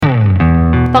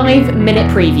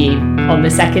5-minute preview on the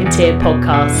Second Tier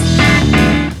podcast.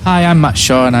 Hi, I'm Matt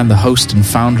Shaw and I'm the host and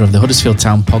founder of the Huddersfield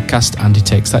Town podcast, And He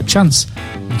Takes That Chance.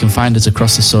 You can find us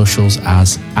across the socials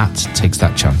as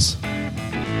 @TakesThatChance.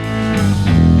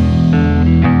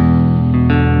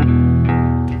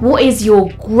 What is your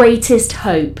greatest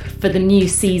hope for the new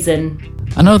season?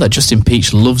 I know that Justin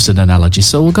Peach loves an analogy,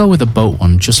 so we'll go with a boat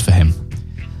one just for him.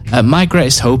 My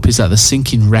greatest hope is that the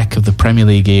sinking wreck of the Premier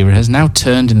League era has now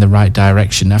turned in the right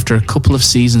direction after a couple of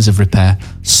seasons of repair,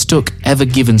 stuck Ever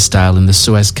Given style in the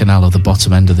Suez Canal of the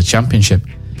bottom end of the Championship.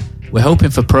 We're hoping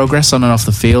for progress on and off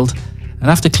the field,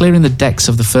 and after clearing the decks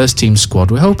of the first team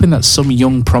squad, we're hoping that some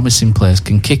young promising players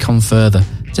can kick on further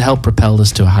to help propel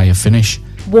us to a higher finish.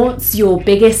 What's your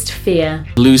biggest fear?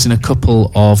 Losing a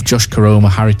couple of Josh Koroma,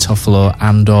 Harry Toffolo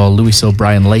and or Lewis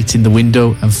O'Brien late in the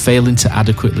window and failing to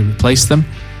adequately replace them.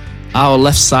 Our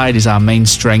left side is our main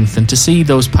strength, and to see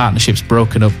those partnerships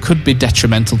broken up could be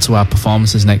detrimental to our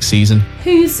performances next season.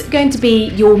 Who's going to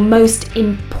be your most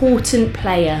important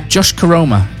player? Josh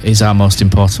Koroma is our most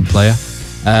important player.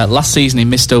 Last season he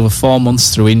missed over 4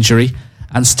 months through injury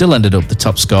and still ended up the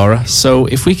top scorer. So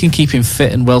if we can keep him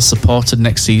fit and well supported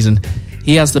next season,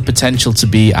 he has the potential to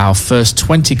be our first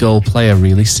 20-goal player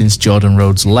really since Jordan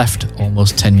Rhodes left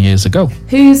almost 10 years ago.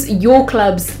 Who's your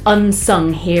club's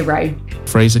unsung hero?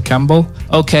 Fraser Campbell.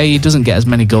 Okay, he doesn't get as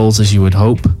many goals as you would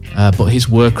hope, but his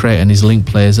work rate and his link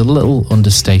play is a little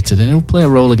understated, and he'll play a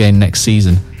role again next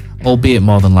season, albeit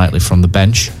more than likely from the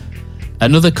bench.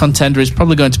 Another contender is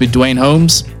probably going to be Dwayne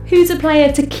Holmes. Who's a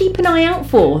player to keep an eye out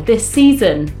for this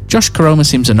season? Josh Koroma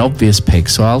seems an obvious pick,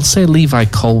 so I'll say Levi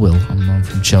Colwill on loan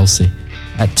from Chelsea.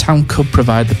 Town could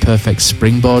provide the perfect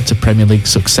springboard to Premier League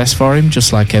success for him,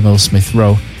 just like Emil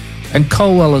Smith-Rowe. And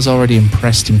Colwell has already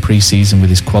impressed in pre-season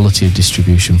with his quality of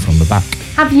distribution from the back.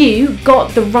 Have you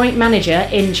got the right manager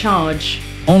in charge?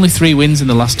 Only 3 wins in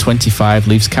the last 25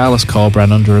 leaves Carlos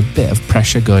Corberán under a bit of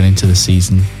pressure going into the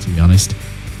season, to be honest.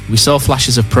 We saw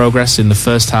flashes of progress in the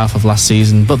first half of last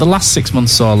season, but the last 6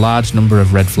 months saw a large number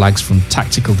of red flags, from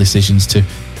tactical decisions to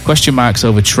question marks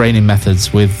over training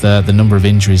methods with the number of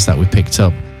injuries that we picked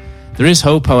up. There is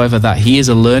hope, however, that he is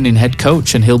a learning head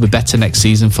coach and he'll be better next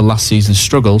season for last season's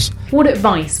struggles. What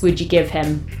advice would you give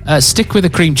him? Stick with the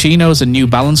cream chinos and New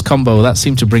Balance combo. That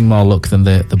seemed to bring more luck than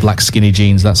the black skinny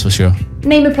jeans, that's for sure.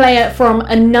 Name a player from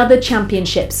another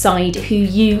Championship side who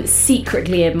you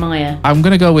secretly admire. I'm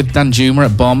going to go with Dan Juma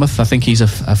at Bournemouth. I think he's a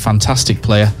fantastic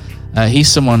player. He's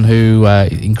someone who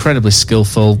incredibly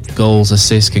skillful, goals,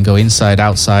 assists, can go inside,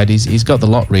 outside. He's got the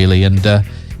lot really, and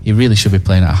he really should be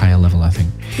playing at a higher level, I think.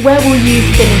 Where will you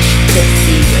finish this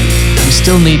season? We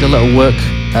still need a little work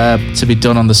to be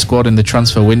done on the squad in the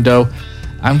transfer window.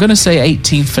 I'm going to say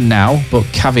 18th for now, but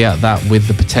caveat that with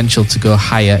the potential to go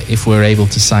higher if we're able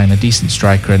to sign a decent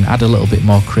striker and add a little bit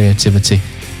more creativity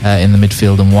in the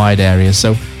midfield and wide areas.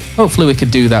 So hopefully we can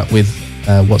do that with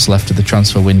what's left of the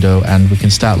transfer window, and we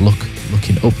can start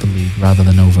looking up the league rather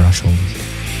than over our shoulders.